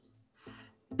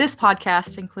This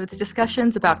podcast includes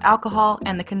discussions about alcohol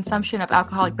and the consumption of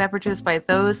alcoholic beverages by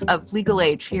those of legal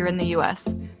age here in the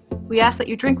U.S. We ask that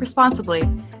you drink responsibly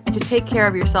and to take care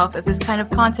of yourself if this kind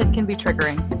of content can be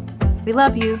triggering. We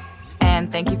love you,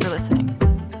 and thank you for listening.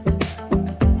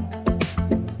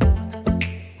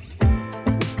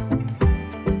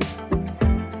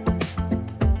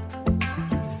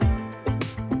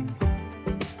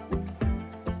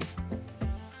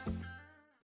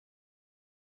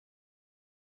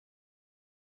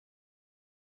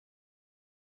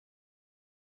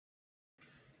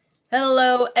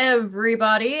 Hello,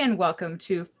 everybody, and welcome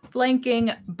to Flanking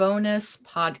Bonus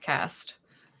Podcast,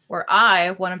 where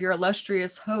I, one of your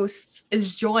illustrious hosts,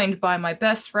 is joined by my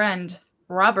best friend,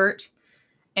 Robert,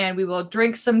 and we will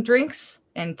drink some drinks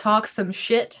and talk some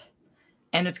shit,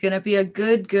 and it's going to be a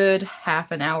good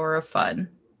half an hour of fun.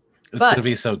 It's going to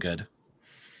be so good.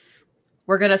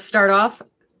 We're going to start off,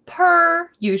 per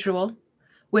usual,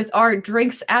 with our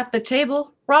drinks at the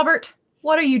table. Robert,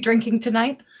 what are you drinking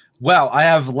tonight? Well, I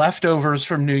have leftovers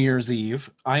from New Year's Eve.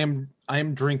 I am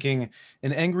drinking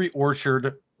an Angry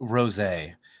Orchard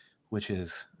rosé, which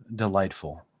is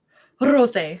delightful.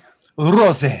 Rosé.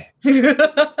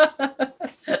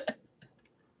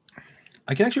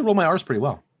 I can actually roll my R's pretty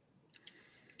well.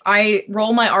 I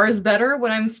roll my R's better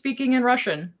when I'm speaking in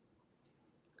Russian.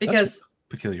 Because that's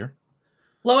peculiar.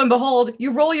 Lo and behold,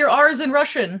 you roll your R's in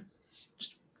Russian.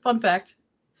 Fun fact.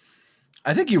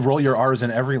 I think you roll your R's in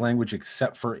every language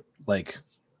except for like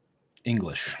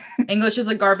English. English is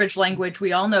a garbage language.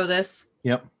 We all know this.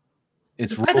 Yep.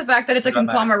 It's despite the fact that it's a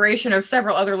conglomeration of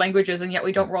several other languages, and yet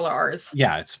we don't roll our R's.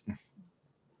 Yeah, it's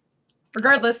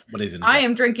regardless. I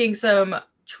am drinking some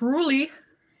Truly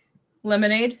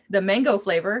lemonade, the mango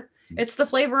flavor. It's the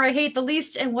flavor I hate the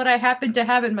least and what I happen to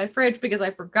have in my fridge because I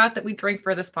forgot that we drank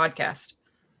for this podcast.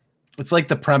 It's like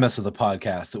the premise of the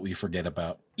podcast that we forget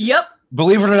about. Yep.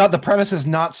 Believe it or not, the premise is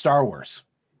not Star Wars.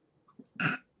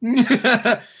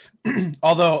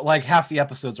 Although, like, half the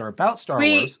episodes are about Star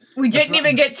Wars. We didn't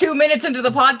even get 2 minutes into the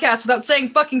podcast without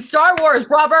saying fucking Star Wars,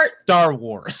 Robert. Star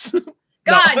Wars.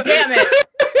 God damn it.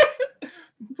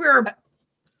 We're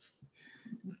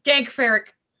dank ferric.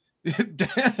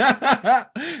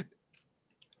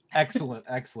 Excellent.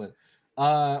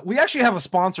 We actually have a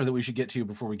sponsor that we should get to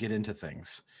before we get into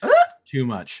things. Too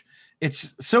much.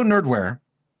 It's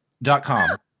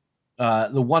sonerdware.com.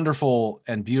 The wonderful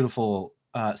and beautiful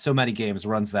So Many Games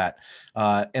runs that.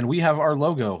 And we have our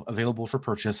logo available for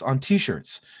purchase on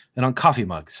t-shirts and on coffee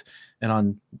mugs and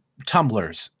on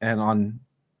tumblers and on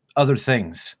other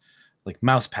things like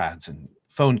mouse pads and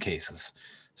phone cases.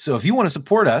 So if you want to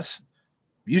support us,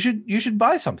 you should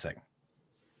buy something.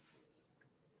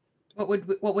 What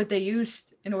would they use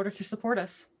in order to support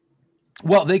us?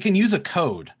 Well, they can use a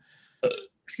code.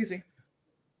 Excuse me.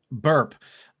 Burp.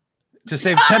 To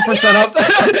save 10% off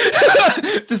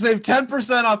to save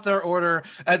 10% off their order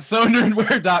at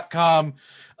sonerdware.com.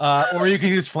 Or you can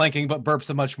use flanking, but burp's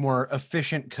a much more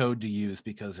efficient code to use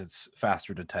because it's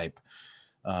faster to type.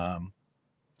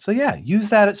 So yeah, use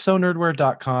that at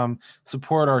sonerdware.com,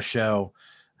 support our show,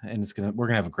 and we're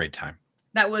gonna have a great time.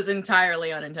 That was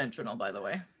entirely unintentional, by the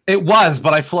way. It was,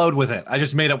 but I flowed with it. I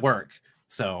just made it work.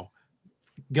 So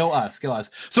go us.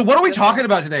 So what are we talking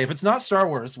about today? If it's not Star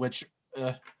Wars, which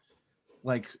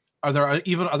like, are there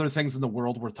even other things in the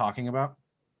world worth talking about?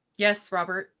 Yes,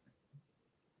 Robert.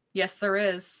 Yes, there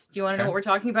is. Do you want to know what we're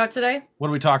talking about today? What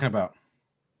are we talking about?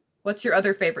 What's your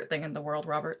other favorite thing in the world,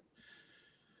 Robert?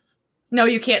 No,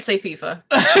 you can't say FIFA.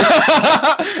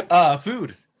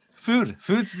 Food.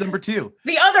 Food's number 2.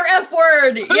 The other F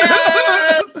word.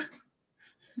 Yes.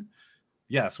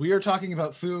 Yes, we are talking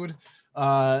about food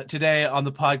today on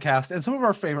the podcast and some of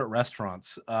our favorite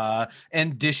restaurants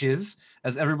and dishes.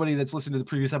 As everybody that's listened to the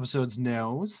previous episodes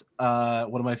knows,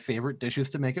 one of my favorite dishes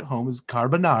to make at home is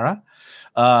carbonara.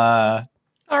 Carbonara.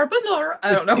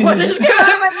 I don't know what is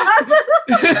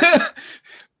carbonara.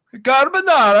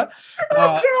 Carbonara.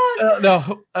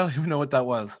 No, I don't even know what that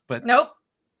was. But nope.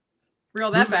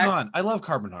 Reel that back. I love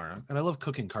carbonara and I love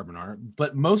cooking carbonara.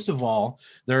 But most of all,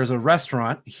 there's a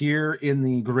restaurant here in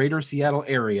the greater Seattle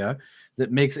area that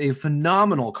makes a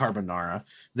phenomenal carbonara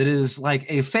that is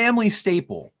like a family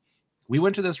staple. We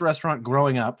went to this restaurant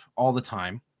growing up all the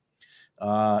time.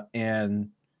 And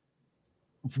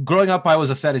growing up, I was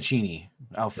a fettuccine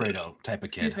Alfredo type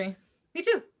of kid. Excuse me. Me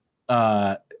too.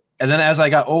 And then as I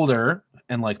got older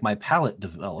and like my palate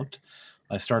developed,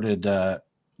 I started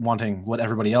wanting what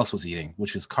everybody else was eating,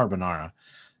 which is carbonara.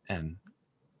 And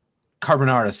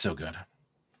carbonara is so good.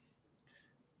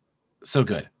 So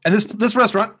good. And this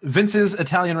restaurant, Vince's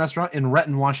Italian restaurant in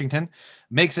Renton, Washington,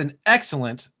 makes an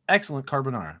excellent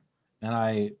carbonara. and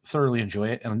I thoroughly enjoy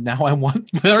it. And now I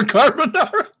want their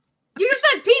carbonara. You just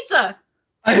said pizza.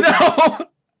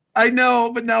 I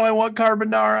know, but now I want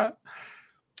carbonara.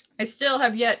 I still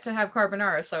have yet to have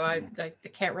carbonara, so I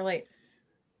can't relate.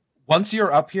 Once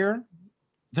you're up here,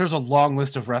 there's a long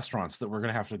list of restaurants that we're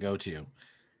gonna have to go to.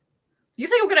 You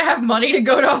think I'm gonna have money to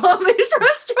go to all these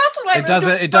restaurants when I move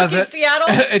to fucking Seattle?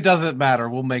 It doesn't matter.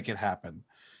 We'll make it happen.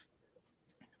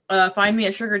 Find me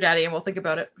a sugar daddy and we'll think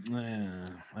about it.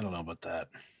 I don't know about that.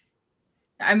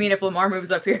 I mean, if Lamar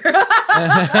moves up here.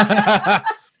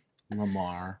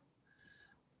 Lamar.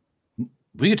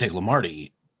 We could take Lamar to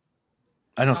eat.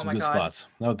 I know some good spots.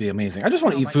 That would be amazing. I just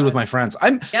want to eat food with my friends.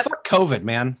 Fuck COVID,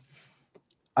 man.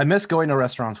 I miss going to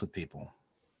restaurants with people.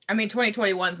 I mean,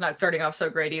 2021 is not starting off so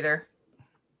great either.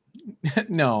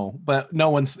 No, but no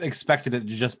one expected it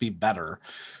to just be better.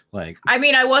 Like, I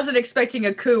mean, I wasn't expecting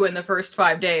a coup in the first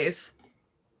 5 days.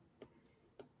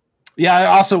 Yeah, I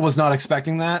also was not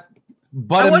expecting that.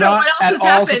 But I wonder what else has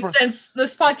happened since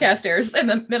this podcast airs in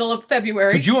the middle of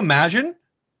February. Could you imagine?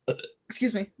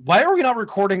 Excuse me. Why are we not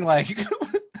recording like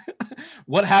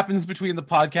what happens between the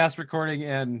podcast recording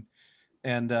and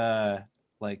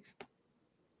like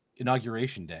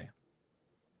inauguration day?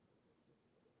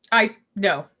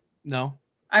 No.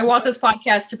 I So, want this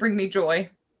podcast to bring me joy.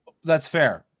 That's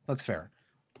fair.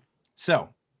 So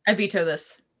I veto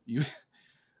this.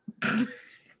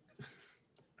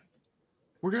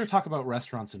 We're going to talk about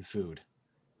restaurants and food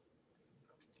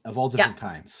of all different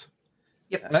kinds.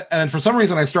 Yep. And for some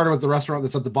reason, I started with the restaurant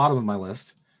that's at the bottom of my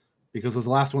list because it was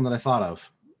the last one that I thought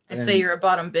of. I'd say you're a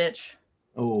bottom bitch.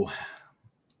 Oh.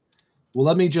 Well,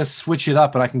 let me just switch it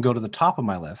up and I can go to the top of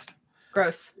my list.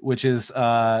 Gross. Which is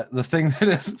the thing that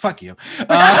is... Fuck you.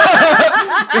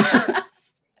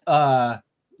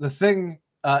 The thing...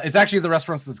 it's actually the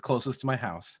restaurant that's closest to my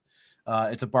house.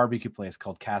 It's a barbecue place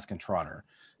called Cask and Trotter.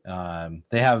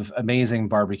 They have amazing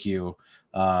barbecue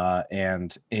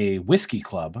and a whiskey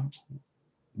club,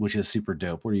 which is super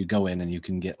dope, where you go in and you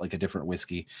can get like a different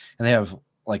whiskey, and they have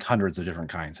like hundreds of different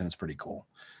kinds, and it's pretty cool.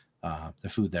 The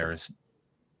food there is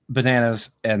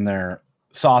bananas, and their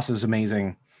sauce is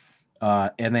amazing,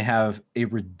 and they have a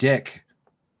ridic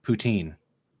poutine,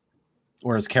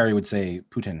 or as Carrie would say,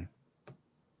 Putin.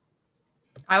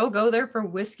 I will go there for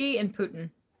whiskey and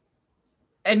Putin.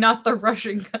 And not the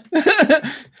Russian guy. I'm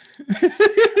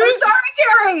sorry,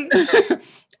 Carrie.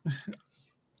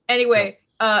 Anyway,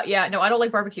 yeah, no, I don't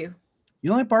like barbecue. You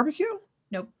don't like barbecue?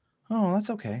 Nope. Oh, that's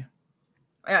okay.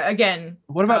 Again.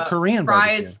 What about Korean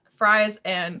barbecue? Fries,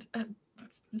 and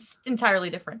it's entirely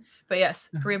different. But yes,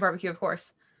 Korean barbecue, of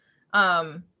course.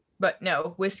 But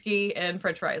no, whiskey and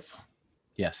French fries.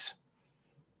 Yes.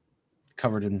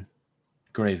 Covered in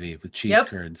gravy with cheese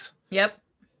curds. Yep.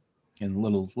 And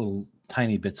little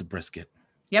tiny bits of brisket.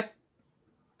 Yep.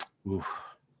 Ooh.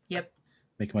 Yep.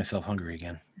 Making myself hungry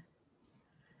again.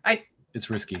 It's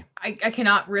risky. I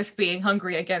cannot risk being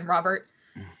hungry again, Robert.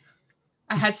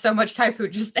 I had so much Thai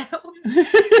food just now.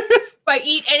 If I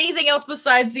eat anything else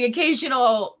besides the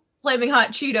occasional flaming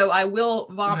hot Cheeto, I will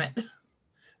vomit.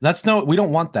 We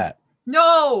don't want that.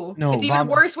 No. It's even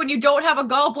worse when you don't have a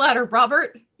gallbladder,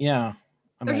 Robert. Yeah.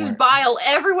 There's just bile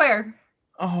everywhere.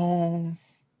 Oh.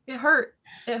 It hurt.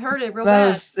 It hurted real bad. That bad.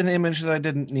 was an image that I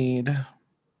didn't need.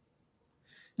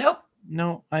 Nope.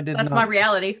 No, I didn't. That's my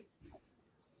reality.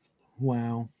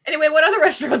 Wow. Anyway, what other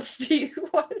restaurants do you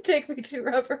want to take me to,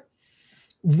 Robert?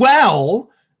 Well,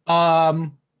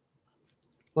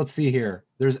 let's see here.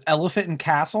 There's Elephant and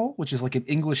Castle, which is like an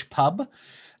English pub.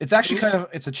 It's actually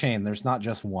it's a chain. There's not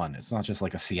just one. It's not just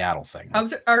like a Seattle thing.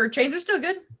 Our chains are still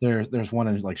good? There's one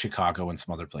in like Chicago and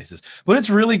some other places. But it's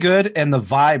really good, and the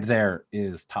vibe there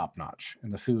is top-notch,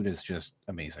 and the food is just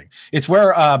amazing. It's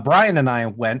where Brian and I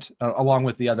went, along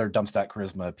with the other Dumpstat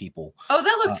Charisma people. Oh,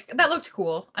 that looked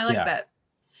cool. I like that.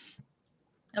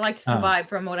 I liked the vibe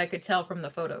from what I could tell from the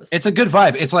photos. It's a good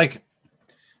vibe. It's like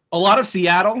a lot of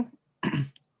Seattle.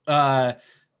 Some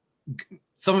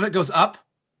of it goes up.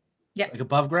 Yeah, like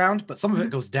above ground, but some of it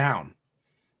goes down,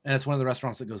 and it's one of the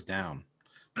restaurants that goes down,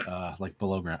 like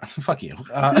below ground. Fuck you.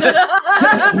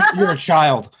 You're a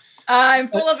child. I'm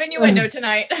full of innuendo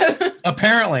tonight.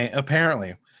 apparently,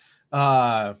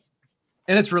 and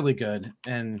it's really good,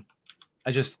 and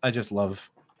I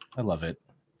love it.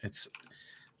 It's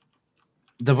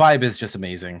the vibe is just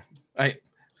amazing.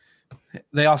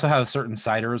 They also have certain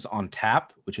ciders on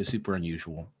tap, which is super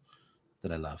unusual.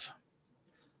 That I love.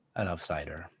 I love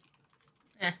cider.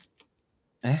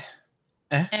 What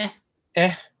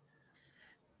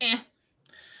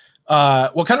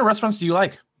kind of restaurants do you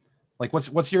like? Like,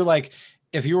 what's your like?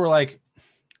 If you were like,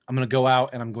 I'm gonna go out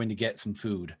and I'm going to get some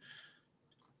food.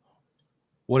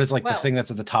 What is like the Well, thing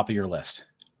that's at the top of your list?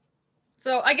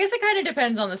 so I guess it kind of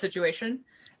depends on the situation.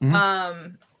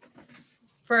 Mhm.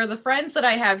 For the friends that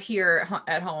I have here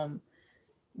at home,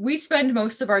 we spend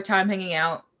most of our time hanging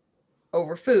out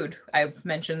over food. I've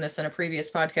mentioned this in a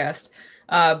previous podcast.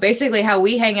 Basically, how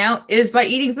we hang out is by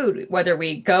eating food, whether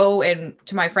we go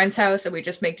to my friend's house and we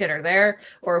just make dinner there,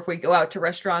 or if we go out to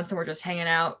restaurants and we're just hanging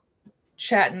out,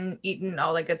 chatting, eating,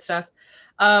 all that good stuff.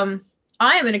 I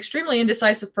am an extremely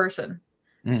indecisive person.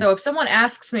 Mm. So if someone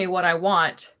asks me what I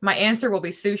want, my answer will be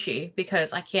sushi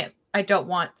because I don't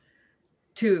want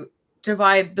to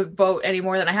divide the vote any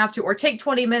more than I have to, or take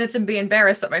 20 minutes and be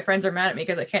embarrassed that my friends are mad at me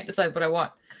because I can't decide what I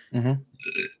want. Mm-hmm.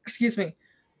 Excuse me.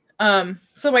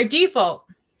 So my default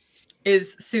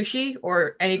is sushi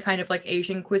or any kind of like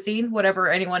Asian cuisine, whatever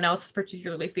anyone else is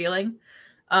particularly feeling.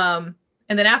 And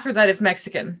then after that is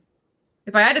Mexican.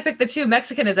 If I had to pick the two,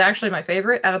 Mexican is actually my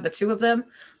favorite out of the two of them,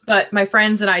 but my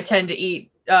friends and I tend to eat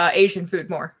Asian food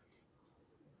more.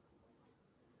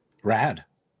 Rad.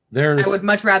 I would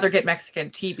much rather get Mexican,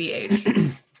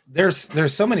 TBH.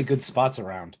 There's so many good spots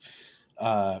around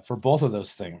for both of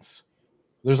those things.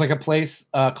 There's like a place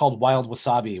called Wild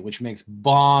Wasabi, which makes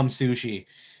bomb sushi.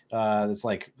 That's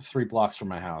like 3 blocks from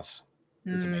my house.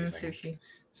 It's amazing.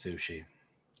 Sushi.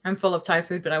 I'm full of Thai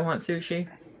food, but I want sushi.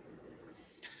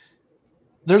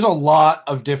 There's a lot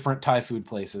of different Thai food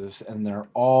places, and they're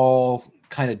all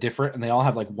kind of different, and they all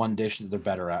have like one dish that they're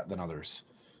better at than others.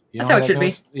 That's how it should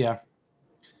be. Yeah.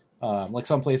 Like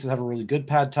some places have a really good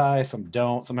pad Thai, some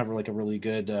don't. Some have like a really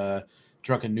good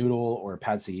drunken noodle or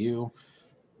pad see ew.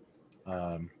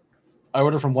 I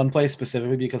order from one place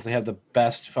specifically because they have the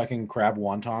best fucking crab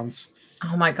wontons.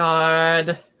 Oh my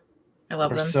god. I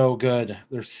love them. They're so good.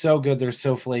 They're so good. They're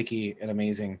so flaky and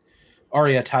amazing.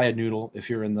 Aria Thai noodle, if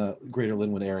you're in the greater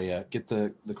Linwood area, get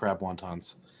the crab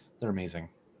wontons. They're amazing.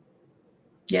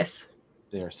 Yes.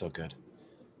 They are so good.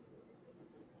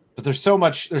 But there's so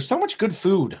much good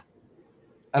food.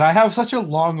 And I have such a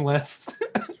long list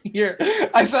here.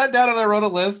 I sat down and I wrote a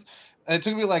list, and it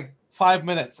took me like 5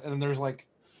 minutes, and there's like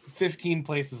 15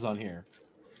 places on here.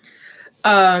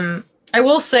 I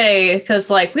will say, because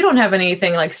like we don't have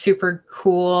anything like super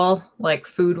cool, like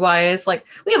food wise. Like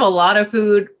we have a lot of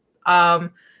food,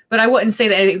 but I wouldn't say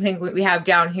that anything we have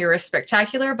down here is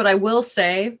spectacular. But I will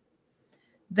say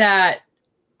that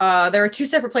there are 2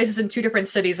 separate places in 2 different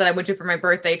cities that I went to for my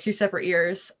birthday, 2 separate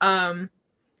years.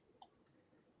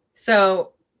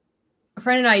 So a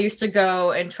friend and I used to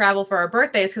go and travel for our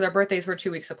birthdays because our birthdays were 2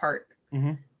 weeks apart.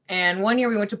 Mm-hmm. And one year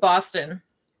we went to Boston.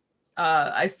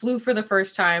 I flew for the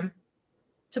first time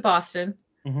to Boston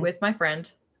with my friend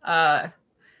for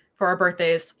our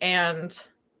birthdays. And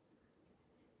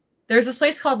there's this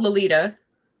place called Lolita.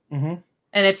 And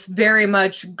it's very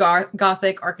much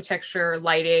Gothic architecture,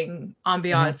 lighting,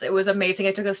 ambiance. It was amazing.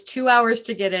 It took us 2 hours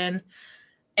to get in.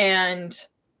 And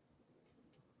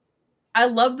I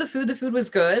loved the food. The food was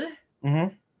good.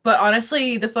 But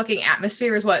honestly, the fucking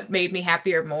atmosphere is what made me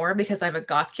happier more because I'm a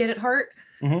goth kid at heart.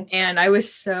 And I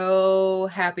was so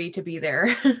happy to be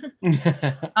there.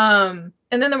 And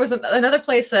then there was another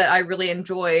place that I really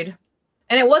enjoyed.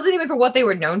 And it wasn't even for what they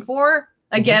were known for.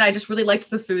 Again, I just really liked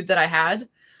the food that I had.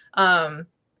 And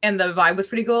the vibe was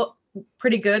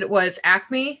pretty good. It was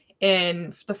Acme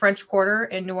in the French Quarter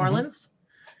in New Orleans.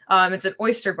 It's an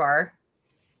oyster bar,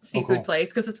 seafood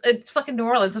place, because it's fucking New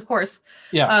Orleans, of course.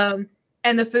 Yeah.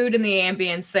 And the food and the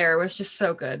ambience there was just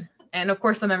so good. And of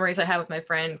course, the memories I have with my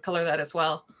friend color that as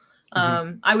well.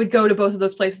 I would go to both of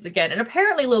those places again. And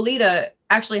apparently Lolita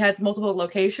actually has multiple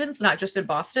locations, not just in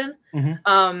Boston.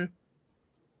 And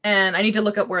I need to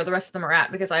look up where the rest of them are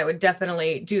at because I would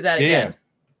definitely do that again.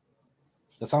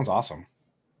 That sounds awesome.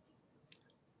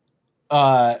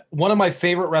 One of my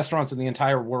favorite restaurants in the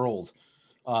entire world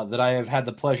that I have had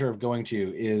the pleasure of going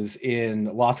to is in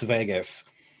Las Vegas.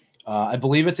 I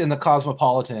believe it's in the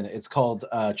Cosmopolitan. It's called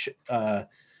China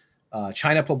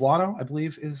Poblano, I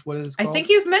believe is what it is called. I think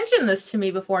you've mentioned this to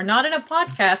me before, not in a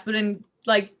podcast, but in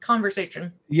like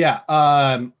conversation. Yeah.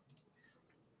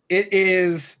 It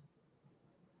is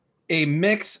a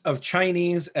mix of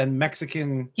Chinese and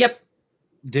Mexican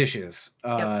dishes.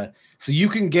 So you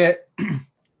can get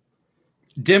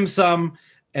dim sum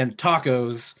and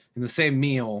tacos in the same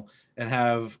meal and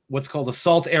have what's called a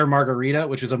salt air margarita,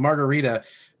 which is a margarita,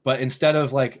 but instead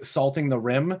of like salting the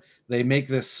rim, they make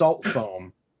this salt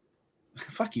foam.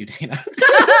 Fuck you, Dana.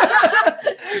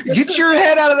 Get your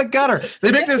head out of the gutter.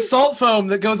 They make this salt foam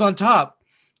that goes on top.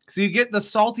 So you get the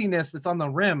saltiness that's on the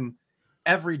rim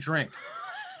every drink.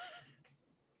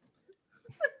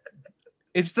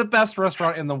 It's the best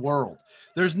restaurant in the world.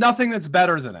 There's nothing that's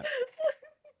better than it.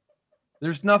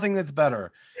 There's nothing that's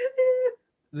better.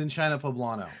 than China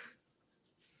Poblano.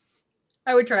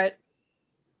 I would try it.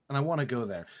 And I want to go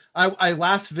there. I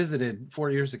last visited 4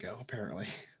 years ago, apparently.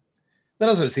 That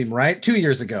doesn't seem right. 2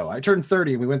 years ago. I turned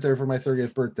 30. We went there for my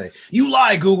 30th birthday. You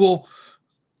lie, Google.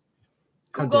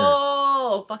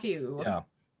 Google. Fuck you. Yeah.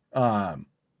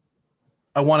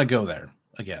 I want to go there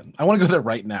again. I want to go there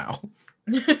right now.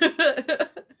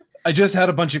 I just had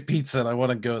a bunch of pizza and I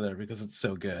want to go there because it's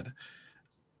so good.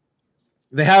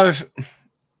 They have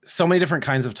so many different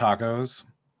kinds of tacos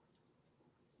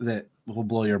that will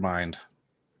blow your mind.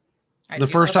 The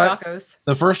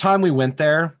first time we went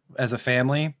there as a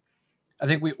family, I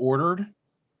think we ordered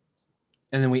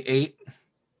and then we ate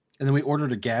and then we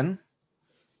ordered again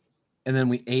and then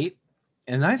we ate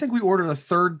and I think we ordered a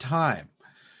third time.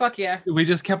 Fuck yeah. We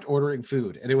just kept ordering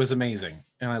food and it was amazing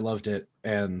and I loved it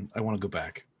and I want to go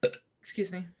back.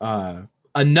 Excuse me.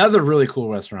 Another really cool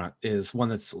restaurant is one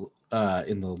that's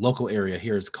in the local area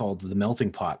here. It's called The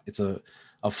Melting Pot. It's a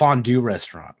fondue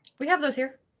restaurant. We have those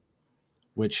here.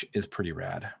 Which is pretty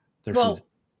rad.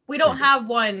 We don't have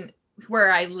one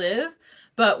where I live,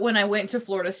 but when I went to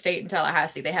Florida State in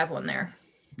Tallahassee, they have one there.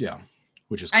 Yeah,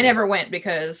 which is cool. I never went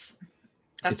because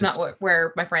that's not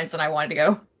where my friends and I wanted to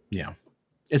go. Yeah,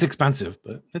 it's expensive,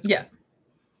 but it's cool.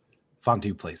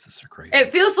 Fondue places are crazy.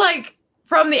 It feels like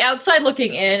from the outside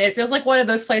looking in, it feels like one of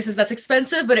those places that's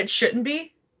expensive, but it shouldn't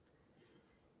be.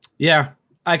 Yeah.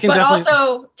 But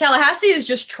also, Tallahassee is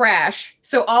just trash.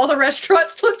 So all the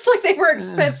restaurants looks like they were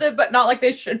expensive, but not like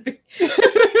they should be.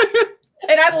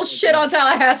 And I will shit on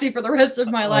Tallahassee for the rest of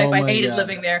my life. I hated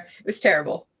living there. It was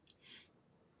terrible.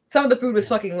 Some of the food was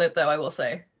fucking lit, though, I will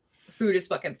say. Food is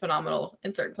fucking phenomenal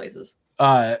in certain places.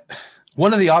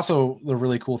 One of the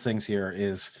really cool things here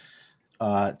is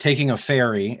taking a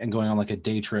ferry and going on like a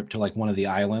day trip to like one of the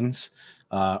islands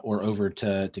or over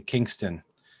to Kingston.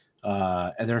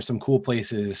 And there are some cool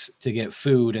places to get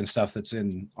food and stuff that's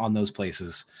on those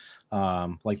places.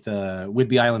 Like the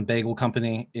Whidbey Island Bagel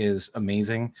Company is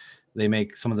amazing. They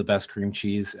make some of the best cream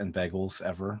cheese and bagels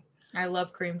ever. I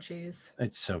love cream cheese.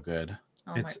 It's so good.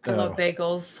 I love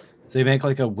bagels. They make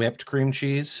like a whipped cream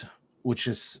cheese, which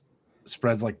just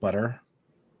spreads like butter.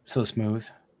 So smooth.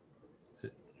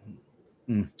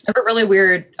 I have a really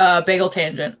weird bagel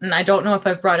tangent, and I don't know if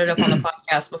I've brought it up on the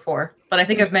podcast before, but I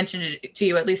think I've mentioned it to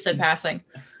you, at least in passing.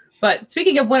 But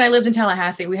speaking of when I lived in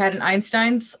Tallahassee, we had an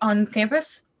Einstein's on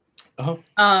campus.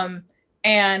 Uh-huh.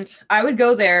 And I would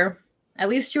go there at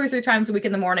least 2 or 3 times a week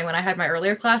in the morning when I had my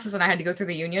earlier classes and I had to go through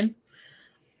the union.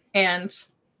 And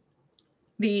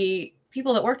the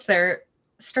people that worked there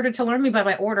started to learn me by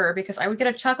my order because I would get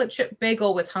a chocolate chip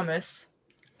bagel with hummus.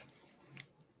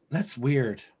 That's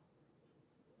weird.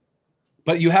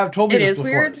 But you have told me this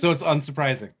before, weird. So it's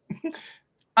unsurprising.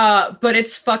 But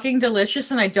it's fucking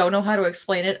delicious, and I don't know how to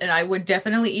explain it, and I would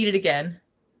definitely eat it again.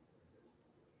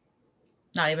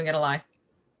 Not even gonna lie.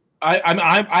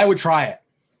 I would try it.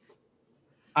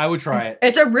 I would try it.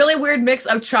 It's a really weird mix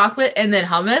of chocolate and then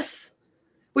hummus,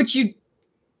 which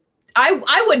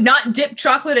I would not dip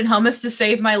chocolate in hummus to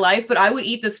save my life, but I would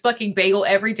eat this fucking bagel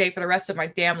every day for the rest of my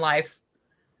damn life.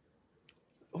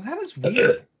 Well, that is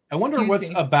weird. I wonder what's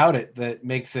about it that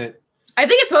makes it. I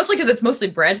think it's mostly because it's mostly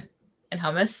bread and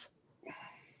hummus.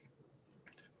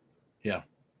 Yeah.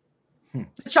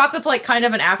 Chocolate's like kind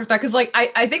of an afterthought because like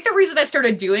I think the reason I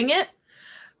started doing it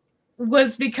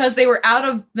was because they were out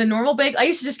of the normal bagel. I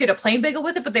used to just get a plain bagel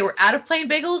with it, but they were out of plain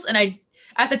bagels, and I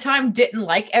at the time didn't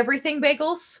like everything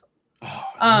bagels. Oh,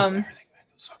 I love everything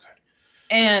bagels, so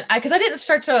good. And because I didn't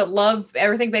start to love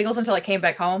everything bagels until I came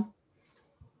back home.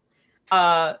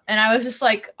 And I was just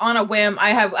like on a whim.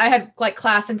 I had like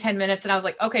class in 10 minutes and I was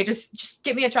like, okay, just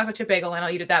get me a chocolate chip bagel and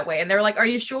I'll eat it that way. And they were like, are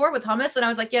you sure with hummus? And I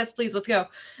was like, yes, please, let's go.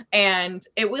 And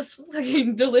it was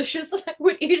fucking delicious. And I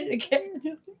would eat it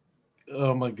again.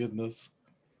 Oh my goodness.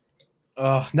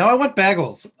 Now I want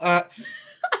bagels.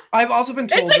 I've also been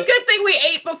told it's a good thing we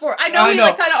ate before. I know we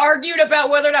like kind of argued about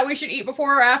whether or not we should eat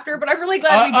before or after, but I'm really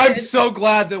glad we did. I'm so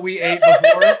glad that we ate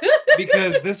before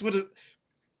because this would have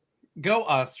go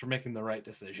us for making the right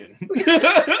decision.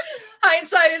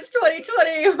 Hindsight is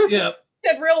 2020. Yeah.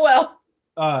 Did real well.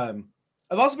 I've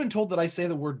also been told that I say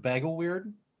the word bagel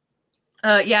weird.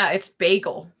 Yeah, it's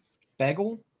bagel.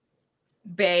 Bagel?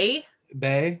 Bay.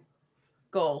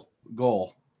 Goal.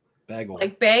 Bagel.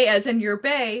 Like bay as in your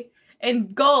bay,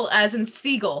 and gull as in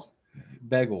seagull.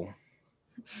 Bagel.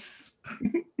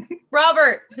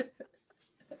 Robert.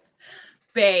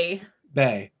 Bay.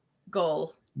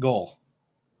 Goal.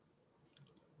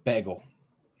 Bagel.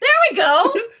 There we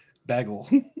go. Bagel.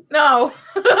 No.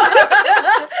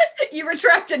 You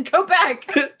retracted. Go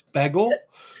back. Bagel?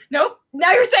 Nope.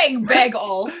 Now you're saying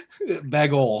bagel.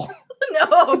 Bagel.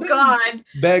 No, God.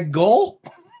 Bagel?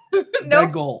 Nope.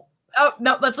 Bagel. Oh,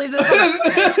 no, let's leave this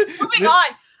alone. Moving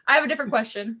on. I have a different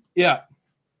question. Yeah.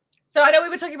 So I know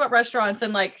we've been talking about restaurants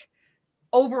and like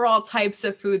overall types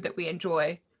of food that we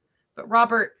enjoy. But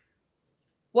Robert,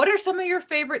 what are some of your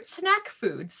favorite snack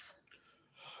foods?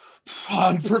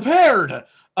 Unprepared.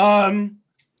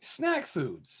 Snack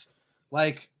foods.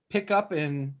 Like pick up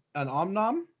in an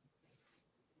Om-Nom.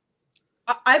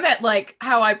 I meant like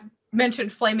how I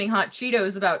mentioned flaming hot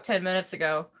Cheetos about 10 minutes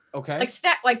ago. Okay. Like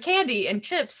snack, like candy and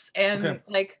chips and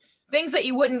like things that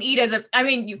you wouldn't eat as a, I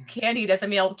mean, you can eat as a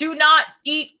meal. Do not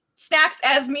eat snacks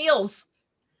as meals.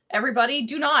 Everybody,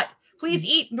 do not. Please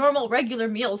eat normal, regular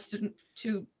meals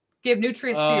to give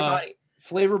nutrients to your body.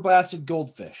 Flavor blasted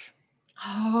goldfish.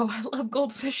 Oh, I love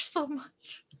goldfish so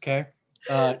much. Okay.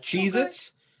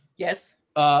 Cheez-Its. Yes.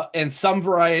 And some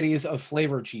varieties of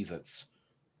flavored Cheez-Its.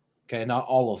 Okay, not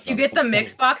all of them. You get the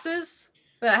mix boxes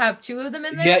that have 2 of them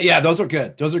in there? Yeah, yeah, those are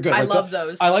good. Those are good. I love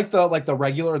those. I like the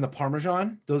regular and the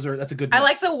Parmesan. That's a good mix. I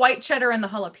like the white cheddar and the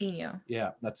jalapeno.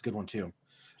 Yeah, that's a good one too.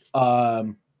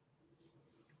 Lifesaver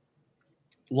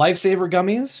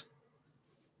gummies.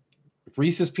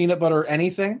 Reese's peanut butter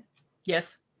anything.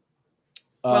 Yes.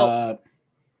 Well,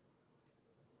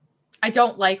 I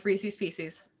don't like Reese's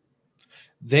Pieces.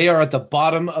 They are at the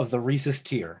bottom of the Reese's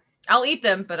tier. I'll eat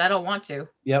them, but I don't want to.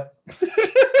 Yep.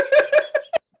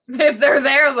 If they're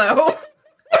there, though.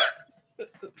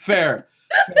 Fair.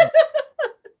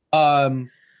 I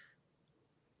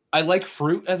like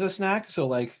fruit as a snack, so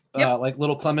like like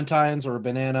little clementines or a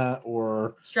banana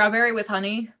or strawberry with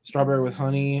honey. Strawberry with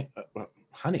honey.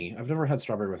 Honey? I've never had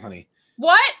strawberry with honey.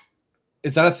 What?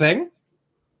 Is that a thing?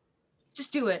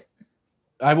 Just do it.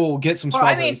 I will get some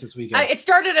strawberries this weekend. It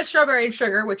started as strawberry and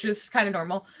sugar, which is kind of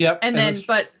normal. Yep. And then,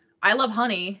 but I love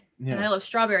honey and I love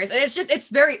strawberries, and it's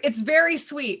very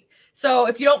sweet. So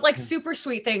if you don't like super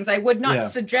sweet things, I would not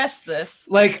suggest this.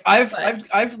 Like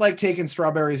I've like taken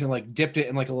strawberries and like dipped it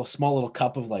in like a small little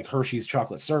cup of like Hershey's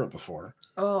chocolate syrup before.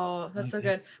 Oh, that's so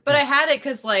good. But I had it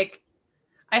because like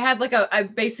I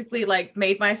basically like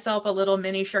made myself a little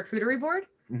mini charcuterie board,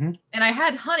 and I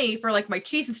had honey for like my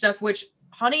cheese and stuff, which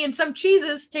honey and some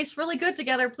cheeses taste really good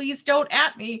together. Please don't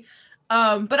at me.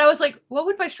 But I was like, what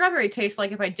would my strawberry taste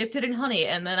like if I dipped it in honey?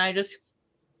 And then I just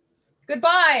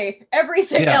goodbye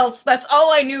everything else. That's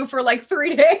all I knew for like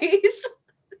 3 days.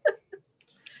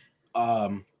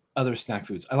 Other snack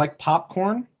foods. I like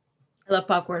popcorn. I love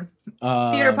popcorn.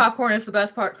 Theater popcorn is the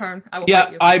best popcorn.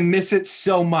 I miss it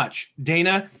so much.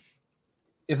 Dana,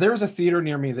 if there was a theater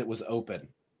near me that was open,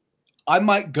 I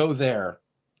might go there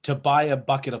to buy a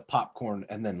bucket of popcorn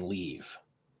and then leave.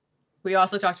 We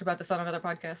also talked about this on another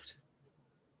podcast.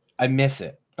 I miss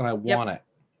it and I want it.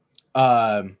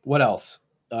 What else?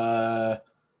 I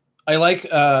like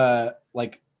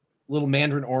little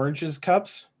mandarin oranges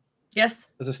cups. Yes.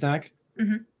 As a snack.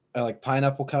 Mm-hmm. I like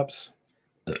pineapple cups.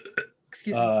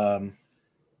 Excuse me.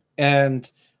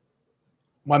 And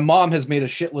my mom has made a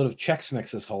shitload of Chex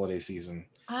Mix this holiday season.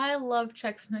 I love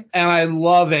Chex Mix. And I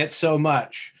love it so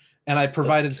much. And I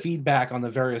provided feedback on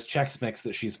the various Chex Mix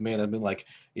that she's made. I've been like,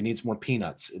 it needs more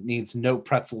peanuts. It needs no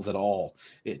pretzels at all.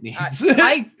 It needs.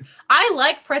 I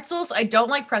like pretzels. I don't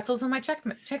like pretzels in my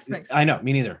Chex Mix. I know.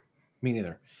 Me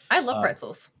neither. I love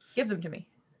pretzels. Give them to me.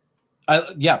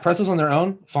 Pretzels on their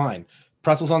own, fine.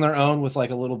 Pretzels on their own with like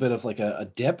a little bit of like a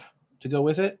dip to go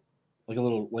with it, like a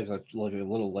little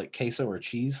like queso or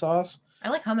cheese sauce. I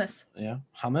like hummus. Yeah,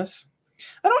 hummus.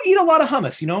 I don't eat a lot of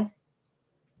hummus, you know.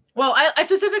 Well, I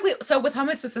specifically, so with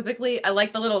hummus specifically, I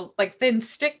like the little like thin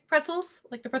stick pretzels,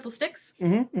 like the pretzel sticks,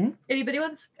 itty bitty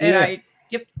ones. And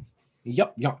yep.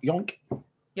 Yonk.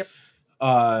 Yep.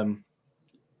 I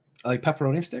like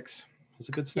pepperoni sticks. It's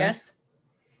a good snack. Yes.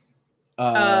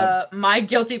 My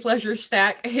guilty pleasure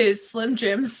snack is Slim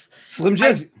Jims. Slim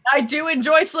Jims. I do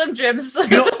enjoy Slim Jims. You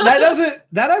know,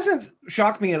 that doesn't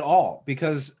shock me at all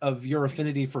because of your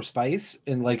affinity for spice,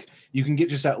 and like you can get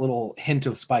just that little hint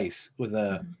of spice with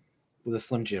a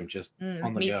Slim Jim just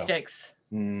on the meat go. Sticks.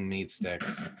 Meat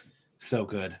sticks. So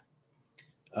good.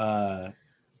 And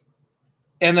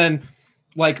then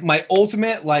like my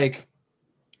ultimate like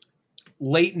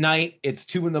late night, it's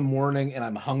 2 a.m. and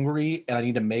I'm hungry and I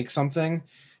need to make something.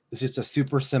 It's just a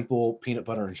super simple peanut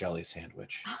butter and jelly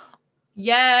sandwich.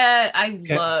 Yeah, I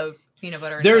love peanut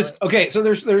butter and jelly. Okay, so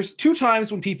there's 2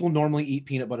 times when people normally eat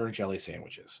peanut butter and jelly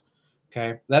sandwiches.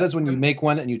 Okay, that is when you make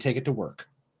one and you take it to work.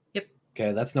 Yep.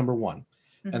 Okay, that's number 1.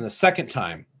 And the second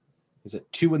time is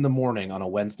at 2 a.m. on a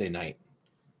Wednesday night,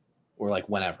 or like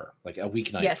whenever, like a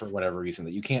weeknight for whatever reason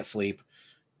that you can't sleep,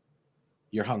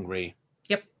 you're hungry.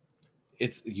 Yep.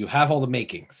 You have all the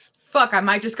makings. Fuck, I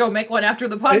might just go make one after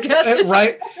the podcast.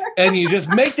 Right? And you just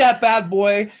make that bad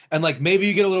boy, and like maybe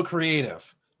you get a little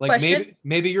creative. Like Question?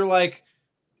 maybe you're like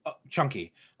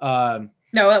chunky. No,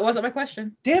 that wasn't my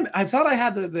question. Damn it, I thought I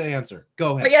had the answer.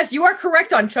 Go ahead. But yes, you are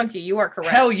correct on chunky. You are correct.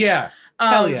 Hell yeah.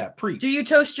 Hell yeah. Preach. Do you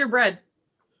toast your bread?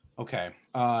 Okay.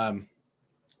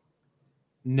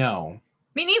 No.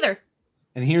 Me neither.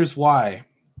 And here's why.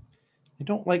 I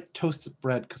don't like toasted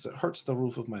bread because it hurts the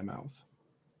roof of my mouth.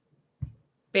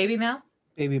 Baby mouth?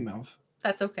 Baby mouth.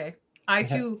 That's okay. I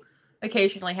too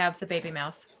occasionally have the baby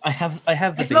mouth. I have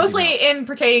the It's mostly in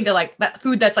pertaining to like that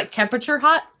food that's like temperature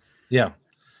hot. Yeah.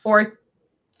 Or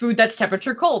food that's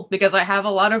temperature cold, because I have a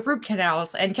lot of root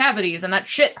canals and cavities, and that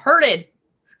shit hurted.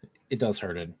 It does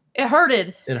hurted. It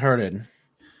hurted. It hurted.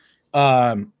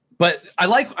 But I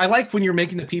like when you're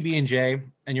making the PB&J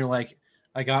and you're like,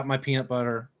 I got my peanut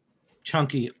butter,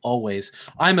 chunky always.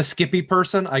 I'm a Skippy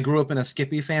person. I grew up in a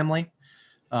Skippy family.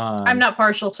 I'm not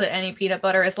partial to any peanut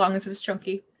butter as long as it's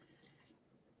chunky.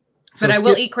 But I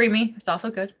will eat creamy. It's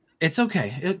also good. It's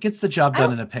okay. It gets the job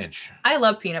done in a pinch. I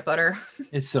love peanut butter.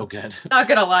 It's so good. Not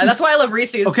gonna lie. That's why I love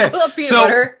Reese's. Okay. I love peanut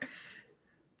butter.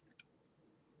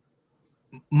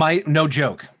 No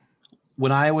joke.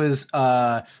 When I was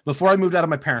before I moved out of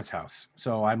my parents' house,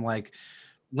 so I'm like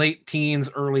late teens,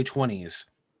 early 20s,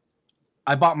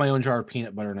 I bought my own jar of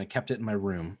peanut butter and I kept it in my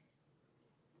room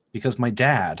because my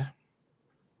dad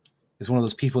is one of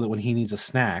those people that when he needs a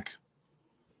snack,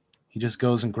 he just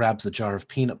goes and grabs a jar of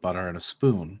peanut butter and a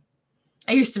spoon.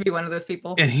 I used to be one of those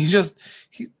people. And he just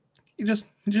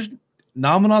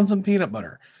nomming on some peanut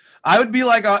butter. I would be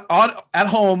like at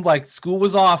home, like school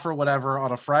was off or whatever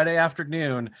on a Friday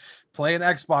afternoon, playing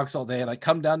Xbox all day, and I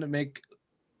come down to make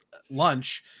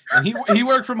lunch, and he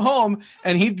worked from home,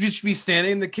 and he'd just be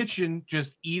standing in the kitchen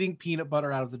just eating peanut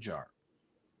butter out of the jar.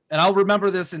 And I'll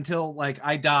remember this until like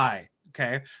I die.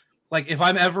 Okay. Like if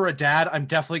I'm ever a dad, I'm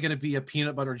definitely going to be a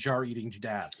peanut butter jar eating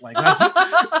dad. Like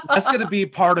that's going to be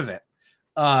part of it.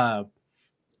 But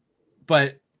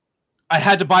I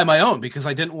had to buy my own because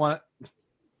I didn't want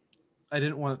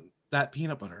that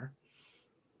peanut butter,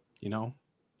 you know?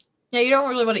 Yeah, you don't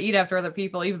really want to eat after other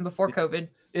people, even before COVID.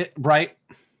 Right.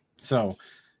 So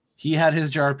he had his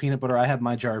jar of peanut butter. I had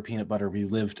my jar of peanut butter. We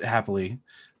lived happily,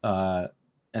 and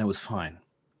it was fine.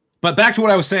 But back to what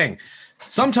I was saying.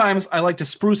 Sometimes I like to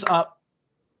spruce up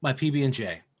my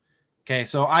PB&J. Okay,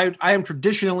 so I am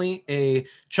traditionally a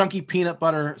chunky peanut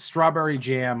butter, strawberry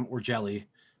jam, or jelly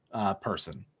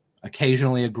person.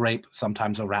 Occasionally a grape,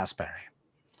 sometimes a raspberry.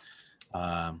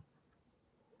 Go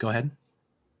ahead.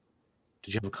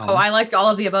 Did you have a comment? Oh, I liked all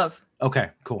of the above. Okay,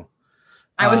 cool.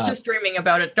 I was just dreaming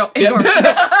about it. Don't ignore me.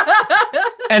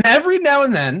 And every now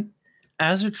and then,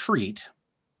 as a treat,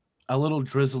 a little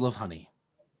drizzle of honey.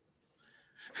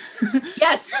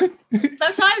 Yes.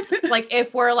 Sometimes,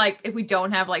 if we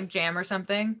don't have like jam or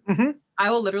something, I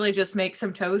will literally just make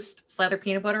some toast, slather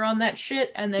peanut butter on that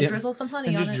shit, and then drizzle some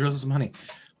honey on it. Drizzle some honey.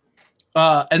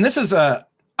 And this is I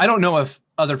don't know if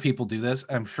other people do this.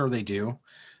 I'm sure they do.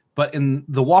 But in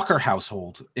the Walker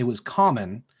household, it was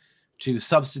common to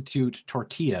substitute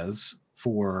tortillas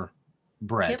for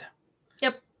bread.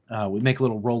 Yep. We make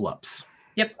little roll-ups.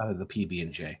 Yep. Out of the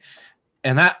PB&J.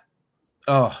 And that,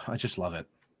 I just love it.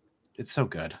 It's so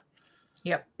good.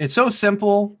 Yep. It's so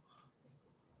simple,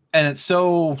 and it's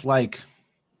so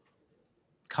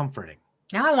comforting.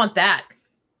 Now I want that.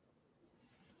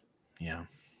 Yeah.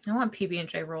 I want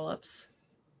PB&J roll-ups.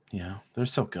 Yeah, they're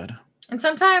so good. And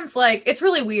sometimes, it's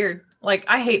really weird.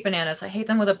 I hate bananas. I hate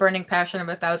them with a burning passion of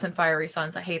 1,000 fiery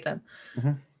suns. I hate them.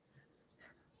 Mm-hmm.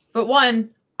 But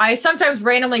I sometimes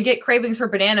randomly get cravings for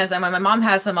bananas, and when my mom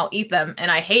has them, I'll eat them, and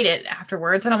I hate it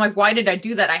afterwards. And I'm like, why did I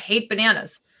do that? I hate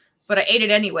bananas. But I ate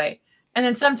it anyway. And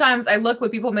then sometimes I look when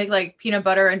people make peanut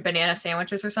butter and banana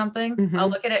sandwiches or something. Mm-hmm. I'll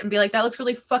look at it and be like, that looks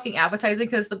really fucking appetizing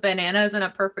because the banana is in a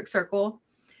perfect circle.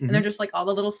 Mm-hmm. And they're just all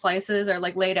the little slices are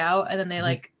laid out, and then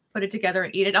they put it together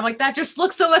and eat it. I'm like, that just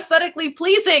looks so aesthetically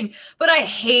pleasing, but I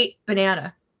hate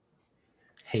banana.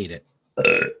 Hate it.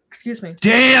 Excuse me.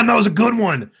 Damn, that was a good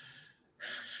one.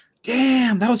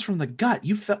 Damn, that was from the gut.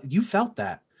 You felt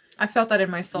that. I felt that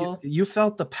in my soul. You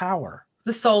felt the power.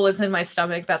 The soul is in my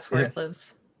stomach. That's where it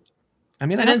lives. I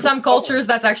mean, and in some cultures,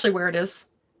 that's actually where it is.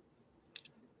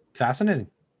 Fascinating.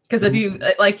 Because if you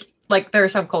there are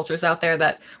some cultures out there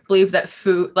that believe that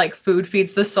food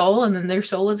feeds the soul, and then their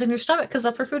soul is in your stomach because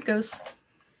that's where food goes.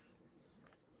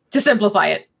 To simplify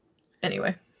it,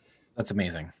 anyway. That's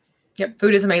amazing. Yep,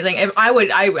 food is amazing. If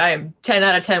I am 10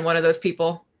 out of 10 one of those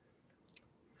people.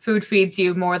 Food feeds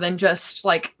you more than just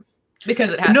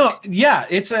because it has. No, yeah,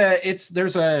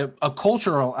 there's a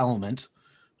cultural element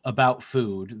about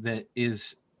food that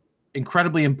is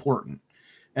incredibly important.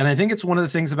 And I think it's one of the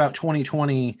things about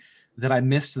 2020 that I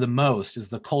missed the most is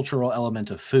the cultural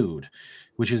element of food,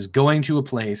 which is going to a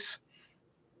place,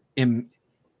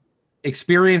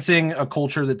 experiencing a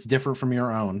culture that's different from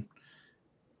your own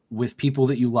with people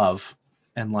that you love,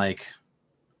 and like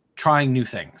trying new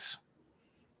things.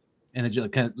 And it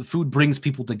just, the food brings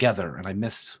people together, and I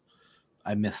miss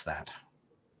that.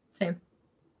 Same.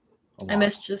 I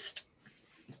miss just,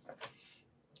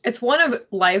 it's one of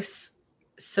life's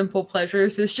simple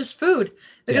pleasures is just food,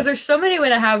 because there's so many ways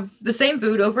to have the same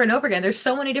food over and over again. There's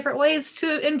so many different ways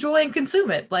to enjoy and consume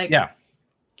it. Like,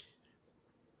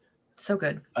 so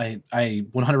good. I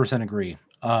 100% agree.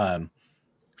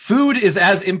 Food is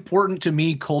as important to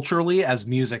me culturally as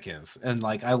music is, and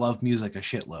like I love music a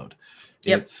shitload.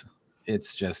 Yep.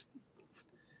 It's just,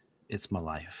 it's my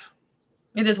life.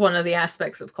 It is one of the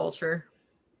aspects of culture.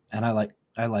 And I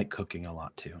like cooking a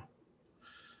lot too.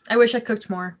 I wish I cooked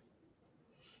more.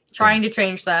 Trying to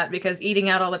change that, because eating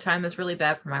out all the time is really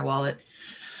bad for my wallet.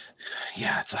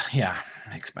 Yeah, it's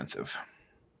expensive.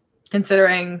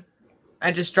 Considering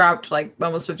I just dropped like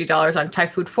almost $50 on Thai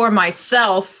food for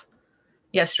myself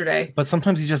yesterday. But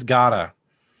sometimes you just gotta.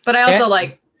 But I also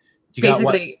I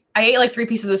ate like 3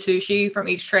 pieces of sushi from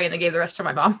each tray and then gave the rest to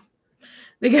my mom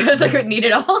because I couldn't eat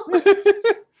it all.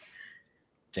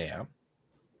 Damn.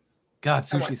 God,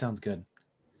 sushi sounds good.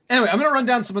 Anyway, I'm gonna run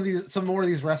down some more of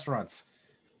these restaurants.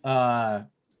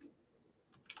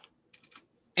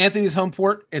 Anthony's Home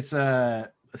Port. It's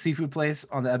a seafood place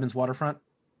on the Edmonds waterfront.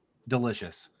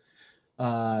 Delicious.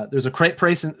 There's a crepe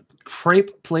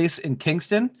place in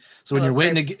Kingston. So when you're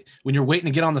waiting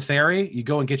to get on the ferry, you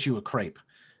go and get you a crepe.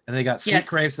 And they got sweet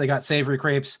crepes, they got savory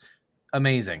crepes.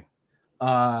 Amazing.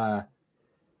 I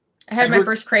had my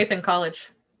first crepe in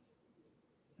college.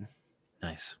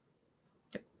 Nice.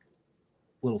 Yep.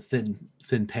 Little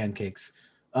thin pancakes.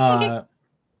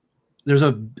 There's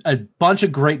a bunch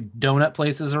of great donut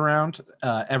places around.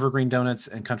 Evergreen Donuts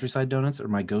and Countryside Donuts are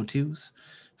my go-tos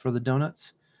for the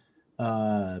donuts.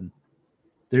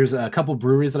 There's a couple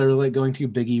breweries that I really like going to,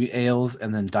 Biggie Ales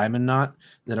and then Diamond Knot,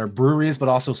 that are breweries but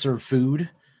also serve food,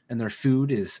 and their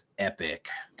food is epic.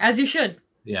 As you should.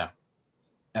 Yeah.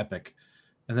 Epic.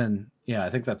 And then, I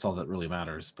think that's all that really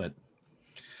matters, but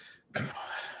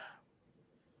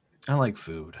I like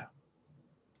food.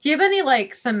 Do you have any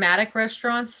like thematic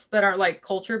restaurants that are like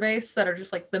culture based that are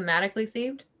just like thematically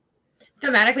themed?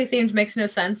 Thematically themed makes no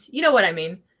sense. You know what I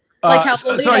mean? Like how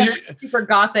super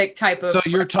gothic type of. So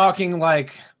you're talking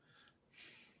like.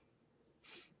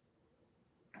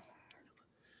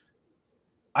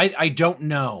 I don't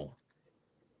know.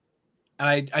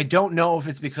 And I don't know if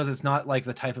it's because it's not like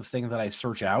the type of thing that I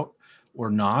search out or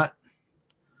not.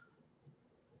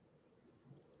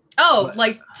 Oh,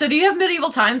 so do you have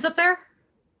medieval times up there?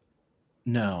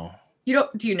 No. You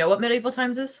don't? Do you know what medieval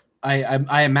times is?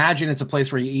 I imagine it's a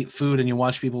place where you eat food and you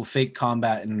watch people fake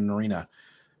combat in an arena.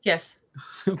 Yes.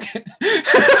 Okay.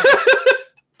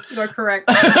 You are correct.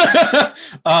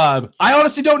 I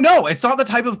honestly don't know. It's not the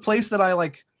type of place that I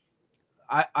like.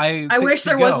 I wish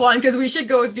there was one, because we should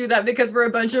go do that, because we're a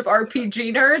bunch of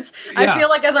RPG nerds. Yeah. I feel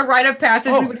like as a rite of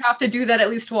passage, we would have to do that at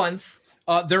least once.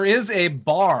 There is a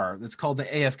bar that's called the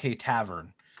AFK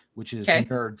Tavern, which is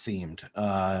nerd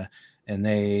themed. And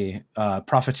they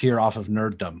profiteer off of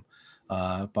nerddom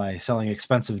by selling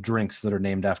expensive drinks that are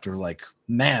named after like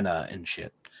mana and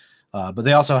shit. But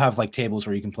they also have like tables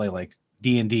where you can play like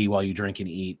D&D while you drink and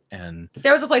eat. And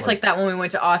there was a place like that when we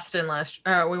went to Austin Austin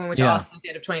at the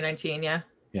end of 2019.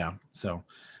 Yeah. So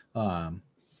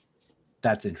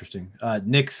that's interesting.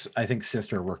 Nick's, I think,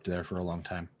 sister worked there for a long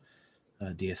time.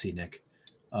 DSC Nick.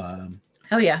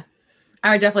 Hell yeah.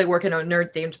 I would definitely work in a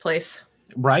nerd themed place.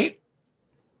 Right?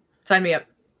 Sign me up.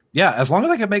 Yeah, as long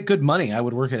as I could make good money, I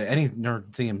would work at any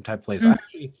nerd theme type place. Mm-hmm.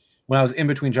 Actually, when I was in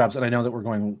between jobs, and I know that we're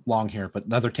going long here, but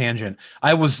another tangent,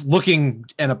 I was looking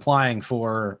and applying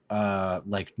for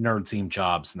like nerd themed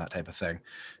jobs and that type of thing,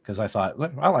 because I thought,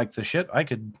 well, I like this shit, I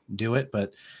could do it,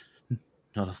 but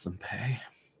none of them pay.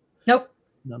 Nope.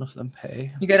 None of them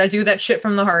pay. You gotta do that shit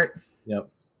from the heart. Yep.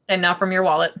 And not from your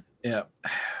wallet. Yep.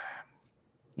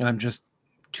 And I'm just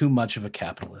too much of a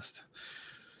capitalist.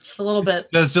 Just a little bit.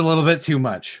 Just a little bit too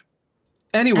much.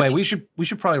 Anyway, we should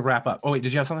probably wrap up. Oh wait,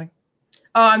 did you have something?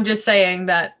 Oh, I'm just saying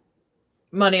that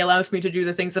money allows me to do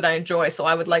the things that I enjoy, so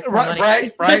I would like more money.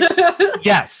 Right.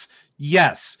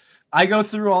 Yes. I go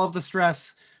through all of the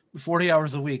stress 40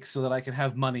 hours a week so that I can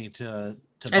have money to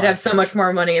I'd have so much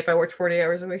more money if I worked 40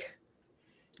 hours a week.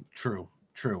 True.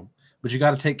 But you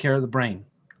got to take care of the brain.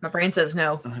 My brain says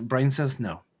no. Brain says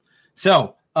no.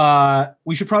 So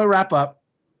we should probably wrap up.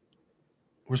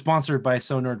 We're sponsored by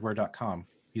sonerdware.com.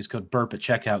 Use code BURP at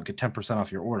checkout. Get 10%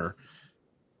 off your order.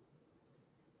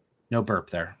 No burp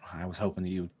there. I was hoping that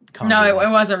you... No, it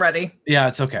wasn't ready. Yeah,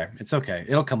 it's okay. It's okay.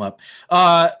 It'll come up.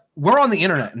 We're on the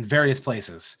internet in various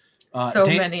places. So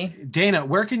many. Dana,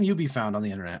 where can you be found on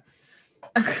the internet?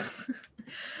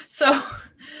 So,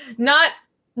 not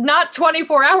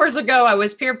 24 hours ago, I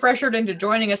was peer pressured into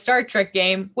joining a Star Trek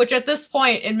game, which at this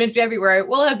point in mid-February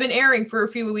will have been airing for a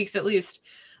few weeks at least.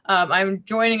 I'm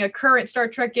joining a current Star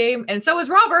Trek game, and so is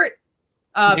Robert,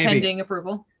 pending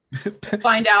approval.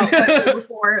 Find out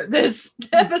before this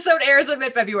episode airs in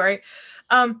mid-February.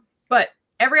 But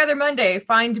every other Monday,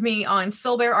 find me on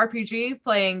Soulbear RPG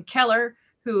playing Keller,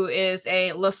 who is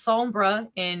a La Sombra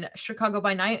in Chicago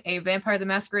by Night, a Vampire the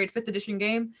Masquerade 5th edition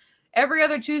game. Every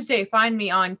other Tuesday, find me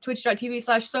on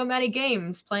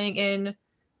twitch.tv/SoManyGames playing in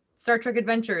Star Trek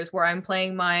Adventures, where I'm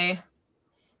playing my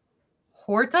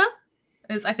Horta,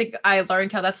 I think I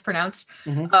learned how that's pronounced,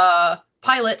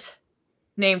 pilot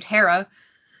named Hera.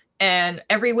 And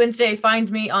every Wednesday,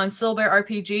 find me on Soulbear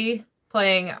RPG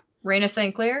playing Reyna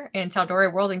St. Clair in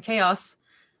Tal'Dorei World and Chaos.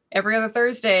 Every other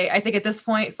Thursday, I think at this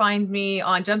point, find me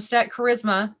on Jumpstat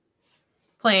Charisma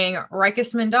playing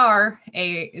Rikus Mindar,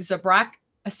 a Zabrak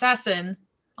assassin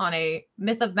on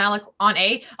Myth of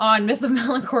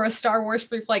Malachor, a Star Wars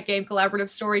free flight game, collaborative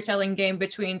storytelling game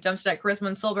between Jumpstat Charisma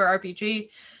and Soulbear RPG.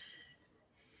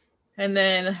 And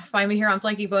then find me here on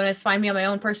Flanking Bonus. Find me on my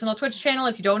own personal Twitch channel.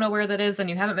 If you don't know where that is, then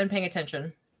you haven't been paying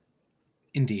attention.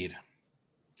 Indeed.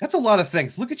 That's a lot of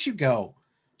things. Look at you go.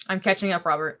 I'm catching up,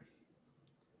 Robert.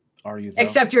 Are you, though?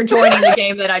 Except you're joining the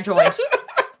game that I joined.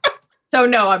 So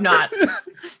no, I'm not.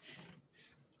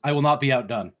 I will not be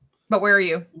outdone. But where are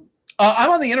you?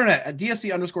 I'm on the internet at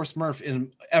DSC_Smurf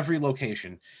in every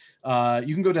location.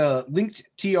 You can go to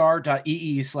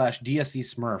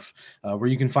linktr.ee/DSC_Smurf, where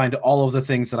you can find all of the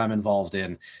things that I'm involved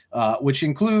in, which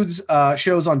includes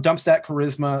shows on Dumpstat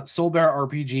Charisma, Soulbear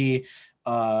RPG,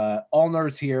 All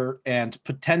Nerds Here, and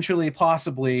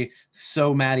possibly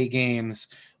So Maddie Games,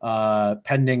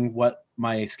 pending what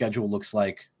my schedule looks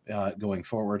like going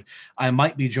forward. I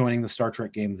might be joining the Star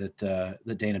Trek game that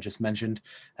Dana just mentioned,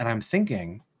 and I'm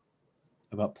thinking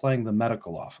about playing the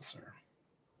medical officer.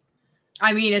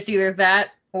 I mean, it's either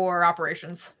that or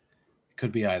operations.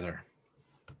 Could be either.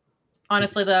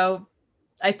 Honestly, though,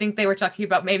 I think they were talking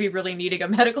about maybe really needing a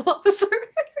medical officer.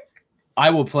 I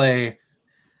will play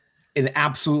an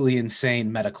absolutely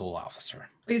insane medical officer.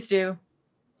 Please do.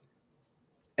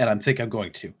 And I think I'm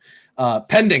going to.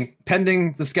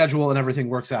 Pending the schedule and everything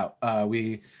works out.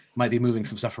 We might be moving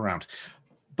some stuff around.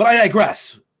 But I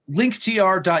digress.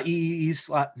 linktr.ee/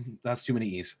 that's too many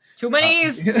E's. Too many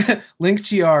E's.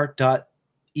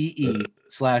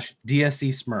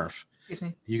 linktr.ee/DSC_Smurf. Excuse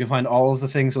me. You can find all of the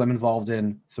things that I'm involved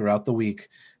in throughout the week.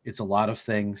 It's a lot of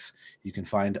things. You can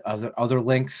find other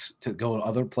links to go to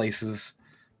other places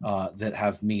that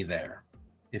have me there.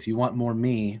 If you want more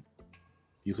me,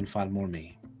 you can find more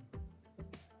me.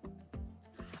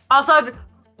 Also,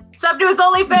 sub to his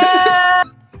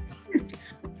OnlyFans.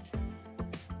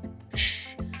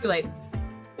 Too late.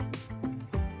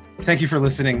 Thank you for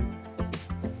listening.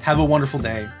 Have a wonderful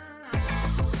day.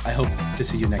 I hope to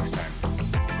see you next time.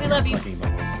 We love you.